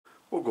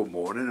Well, good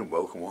morning and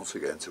welcome once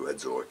again to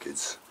Ed's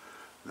Orchids.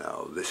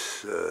 Now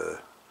this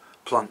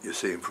plant you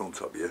see in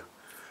front of you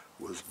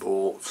was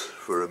bought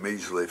for a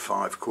measly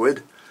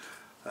 £5,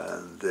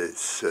 and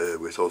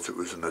we thought it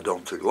was an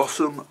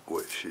odontoglossum,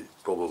 which it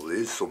probably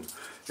is, some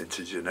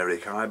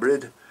intergeneric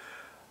hybrid,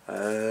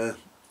 but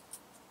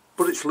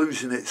it's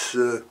losing its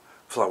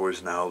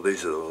flowers now.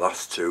 These are the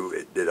last two.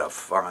 It did have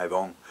 5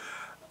 on.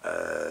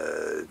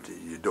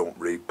 You don't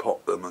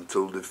repot them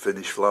until they've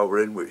finished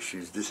flowering, which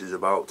this is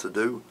about to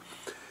do.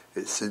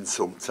 It's in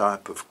some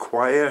type of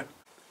choir,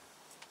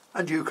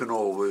 and you can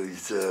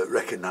always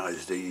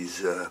recognise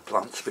these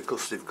plants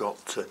because they've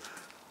got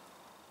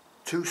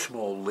 2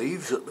 small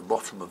leaves at the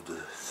bottom of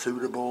the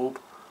pseudobulb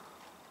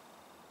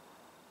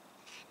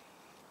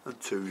and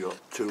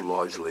two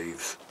large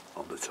leaves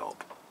on the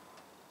top.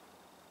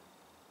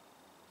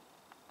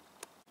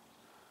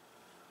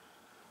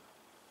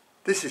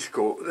 This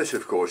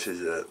of course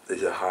is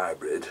a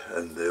hybrid,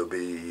 and they'll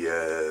be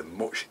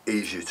much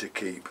easier to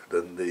keep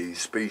than the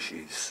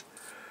species.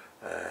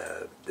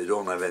 They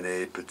don't have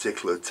any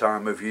particular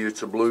time of year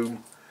to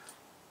bloom,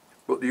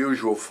 but the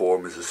usual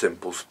form is a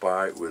simple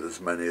spike with as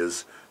many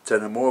as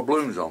 10 or more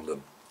blooms on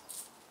them.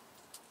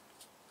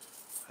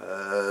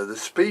 The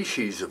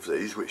species of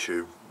these, which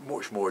are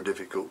much more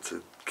difficult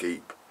to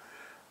keep,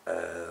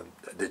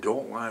 they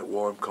don't like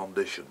warm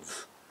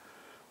conditions.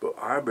 But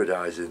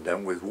hybridising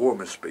them with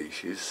warmer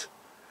species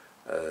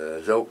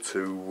has helped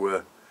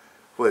to,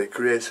 well, it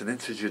creates an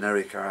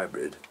intergeneric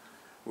hybrid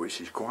which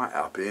is quite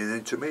happy in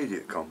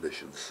intermediate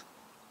conditions.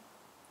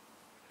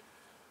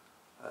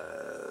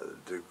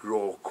 They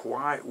grow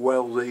quite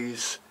well,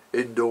 these,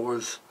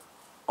 indoors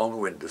on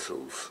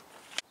windowsills.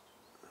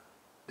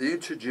 The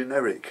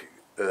intergeneric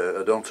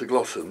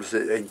odontoglossums,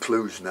 it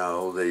includes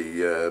now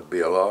the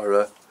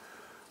Bialara,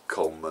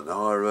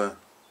 Colmenara,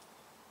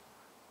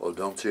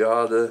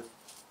 Odontiada,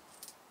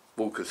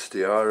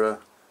 Vulcastiara,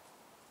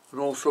 and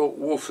also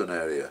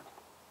Wilsonaria.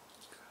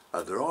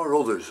 There are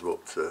others,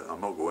 but I'm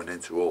not going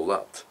into all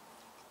that.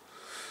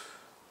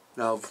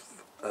 Now,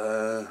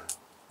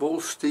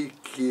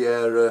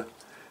 Vulcastiara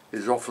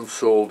is often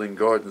sold in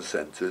garden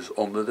centres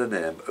under the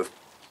name of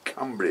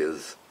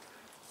Cambrias,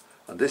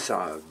 and this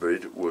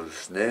hybrid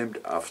was named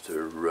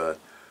after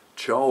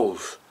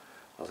Charles,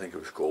 I think it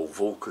was called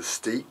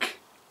Vulcastique,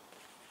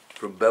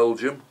 from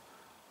Belgium.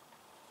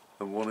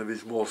 And one of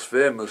his most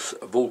famous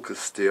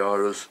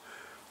Vulcastiaras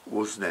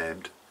was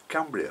named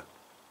Cambria.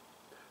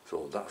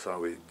 So that's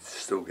how it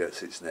still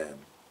gets its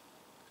name.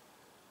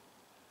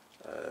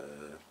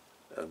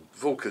 And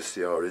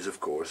Vulcastiara is, of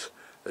course,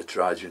 a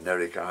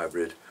trigeneric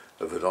hybrid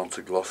of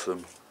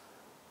Odontoglossum,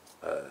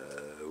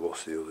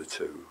 what's the other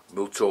two?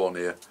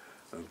 Miltonia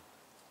and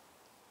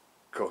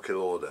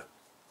Cotyloda,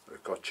 or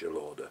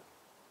Cotyloda.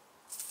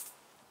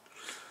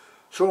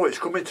 So it's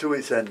coming to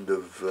its end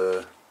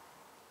of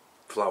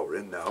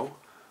flowering now,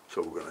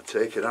 so we're going to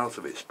take it out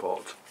of its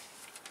pot,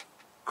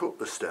 cut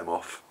the stem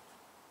off,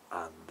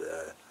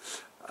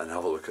 and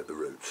have a look at the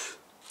roots.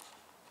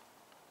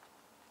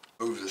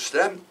 Move the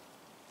stem,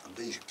 and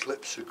these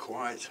clips are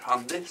quite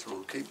handy, so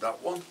we'll keep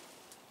that one.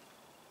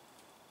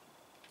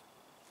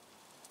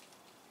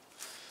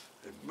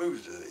 And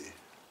move the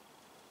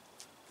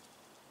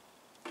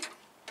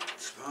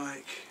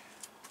spike,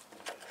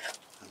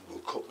 and we'll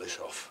cut this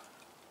off.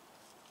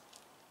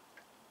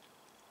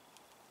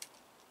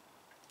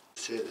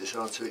 Take this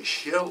onto its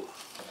shell.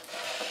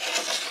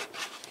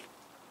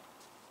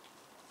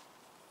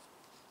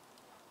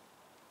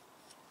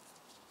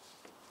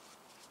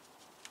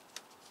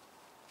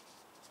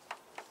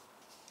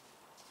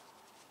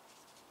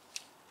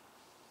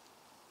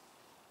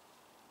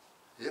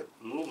 Yep,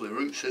 lovely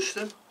root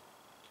system.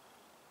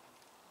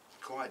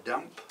 Quite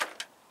damp,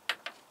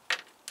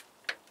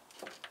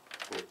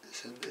 but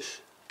it's in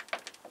this.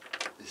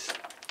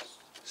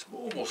 It's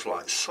almost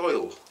like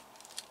soil.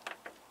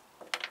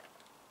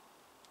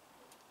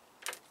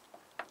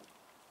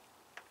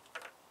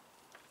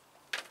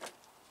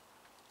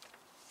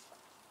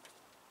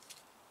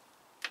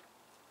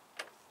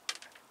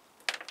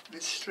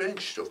 It's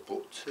strange stuff,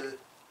 but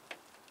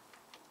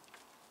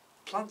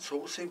plants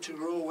all seem to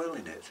grow well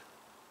in it.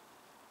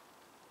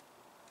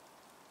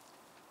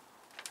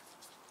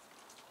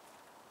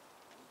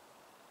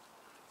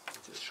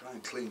 Just try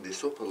and clean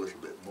this up a little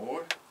bit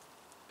more.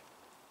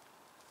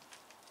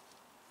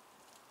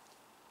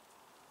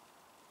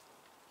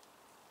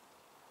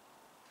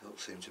 Don't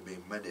seem to be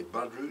many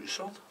bad roots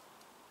on.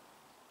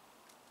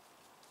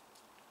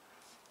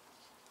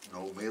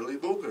 No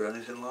mealybug or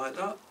anything like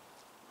that.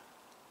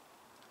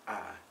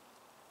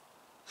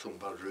 Some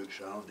bad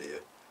roots around here,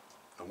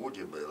 and would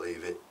you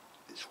believe it,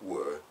 it's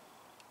where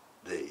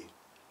the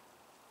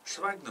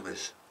sphagnum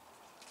is.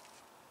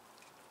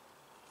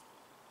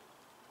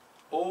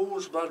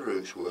 Always bad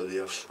roots where they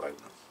have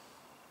sphagnum.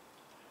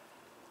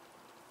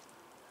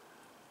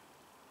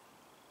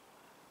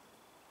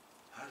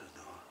 I don't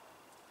know,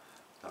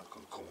 that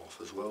can come off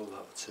as well,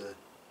 that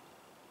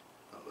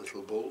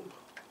little bulb.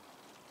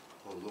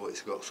 Although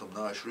it's got some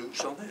nice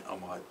roots on it, I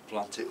might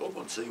plant it up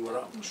and see what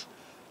happens.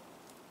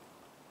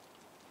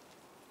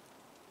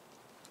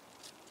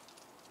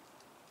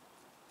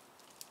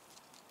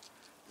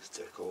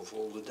 take off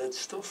all the dead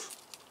stuff.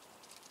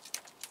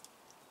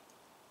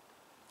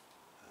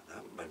 And I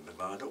haven't made my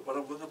mind up what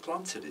I'm going to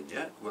plant it in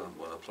yet. Well, I'm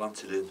going to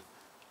plant it in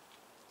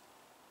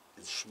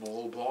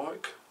small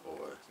bark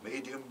or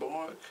medium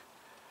bark.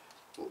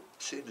 But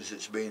seeing as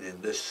it's been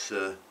in this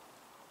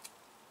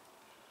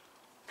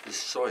this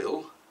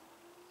soil,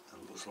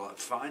 it looks like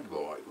fine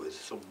bark with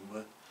some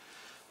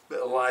bit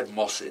of live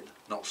moss in,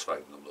 not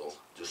sphagnum though,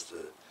 just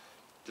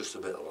a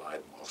bit of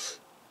live moss,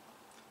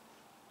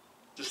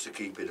 just to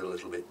keep it a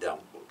little bit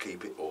damp but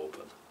keep it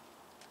open.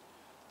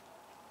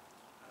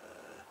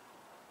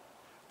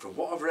 From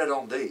what I've read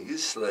on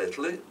these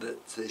lately,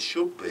 that they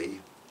should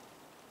be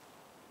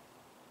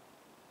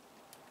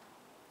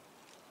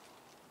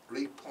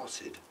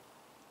repotted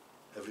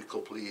every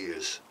couple of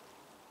years.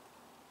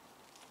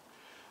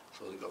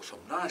 So they've got some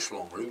nice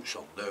long roots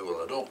on there.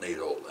 Well, I don't need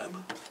all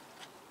them,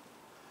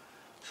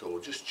 so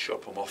we'll just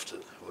chop them off to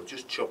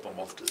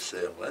the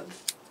same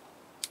length.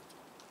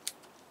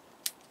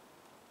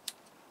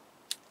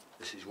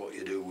 This is what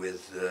you do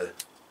with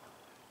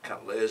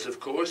cattleyas, of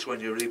course, when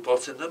you're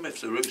repotting them. If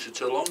the roots are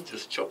too long,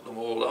 just chop them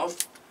all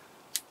off.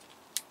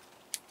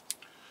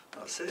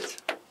 That's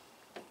it.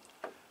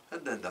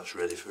 And then that's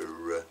ready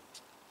for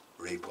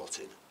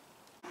repotting.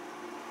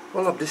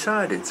 Well, I've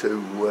decided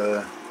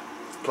to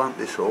plant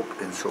this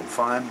up in some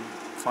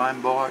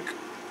fine bark,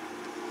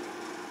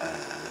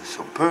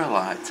 some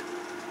perlite,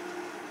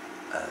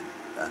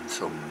 and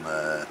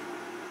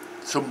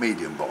some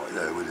medium bark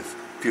there with a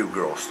few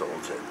grow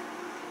stones in.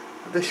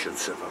 This should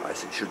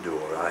suffice, it should do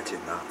alright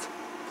in that.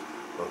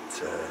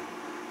 But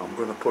I'm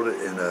going to put it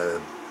in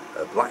a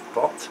black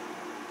pot,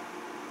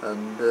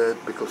 and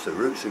because the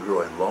roots are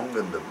growing long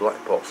and the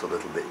black pot's a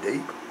little bit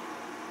deep,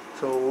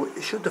 so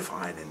it should do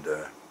fine in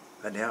there.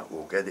 Anyhow,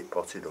 we'll get it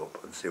potted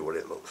up and see what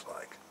it looks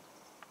like.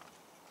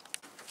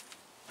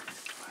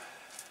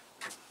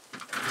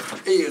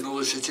 Here,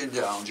 another sitting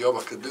down job.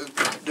 I could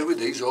do with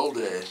these all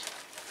day.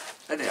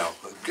 Anyhow,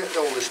 I'll get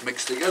all this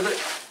mixed together.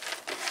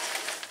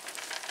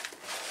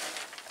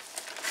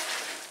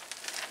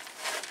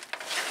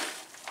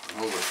 And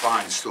all the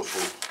fine stuff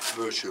will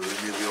virtually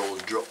nearly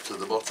always drop to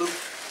the bottom.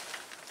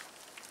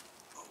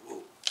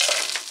 We'll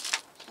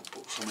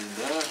put some in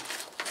there.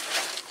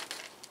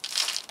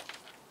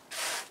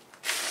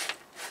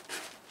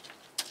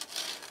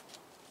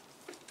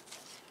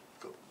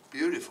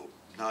 Beautiful,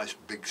 nice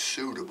big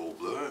cedar bulb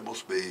there. It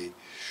must be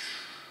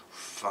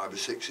 5 or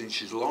 6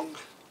 inches long.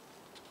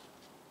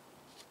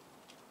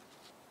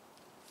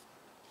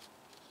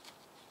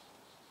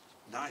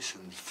 Nice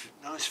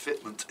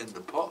fitment in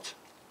the pot.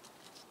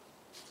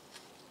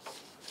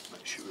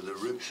 Make sure the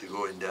roots are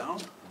going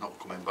down, not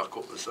coming back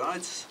up the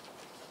sides.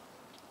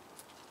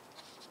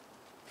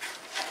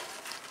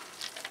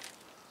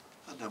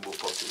 And then we'll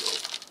pot it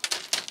up.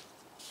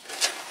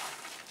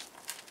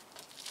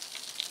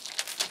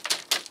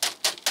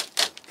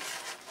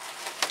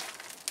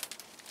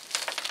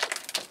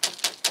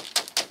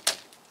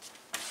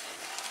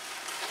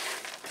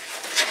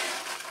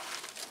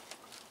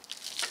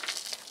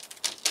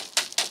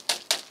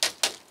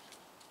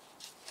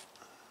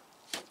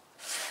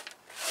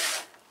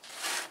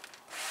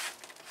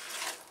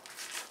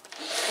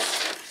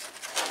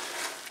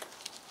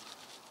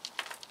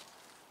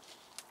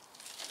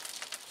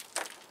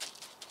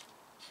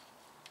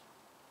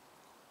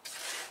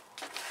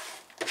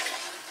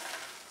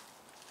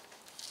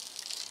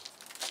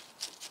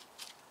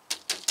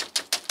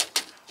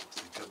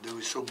 Do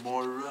with some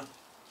more,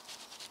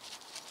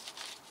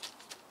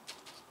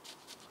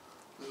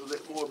 little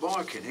bit more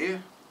bark in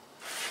here.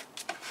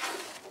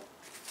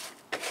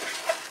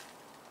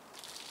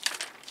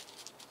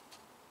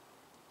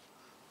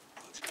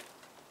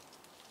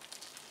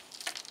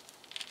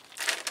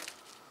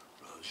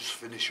 I'll just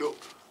finish up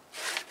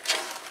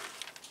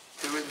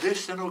doing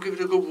this, then I'll give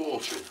it a good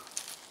watering.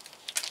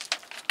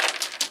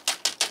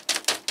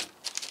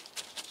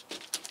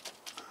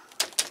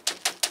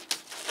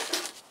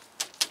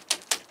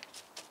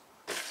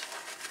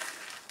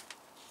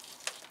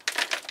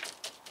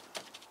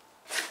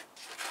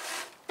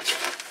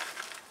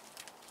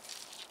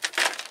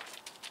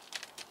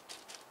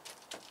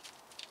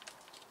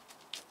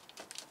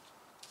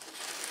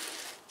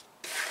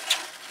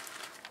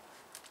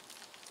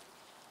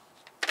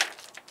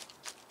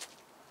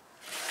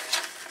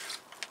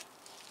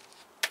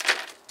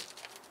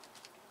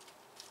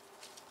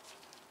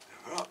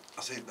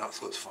 I think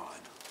that looks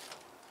fine.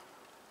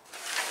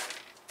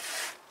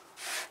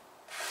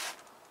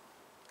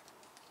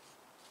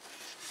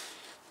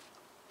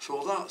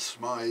 So that's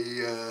my,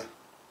 I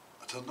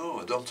don't know,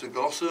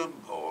 Odontoglossum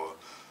or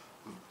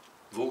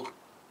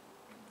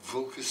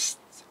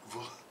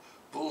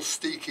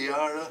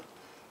Volstichiara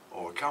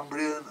or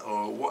Cambrian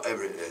or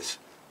whatever it is.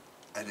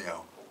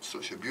 Anyhow,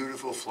 such a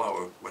beautiful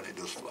flower when it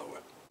does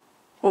flower.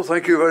 Well,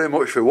 thank you very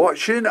much for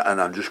watching, and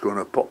I'm just going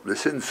to pop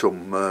this in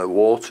some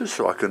water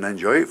so I can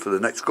enjoy it for the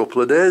next couple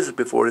of days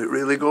before it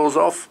really goes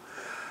off.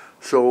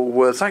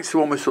 So thanks to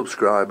all my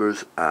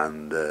subscribers,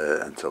 and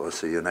until I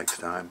see you next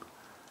time,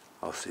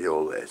 I'll see you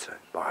all later.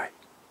 Bye.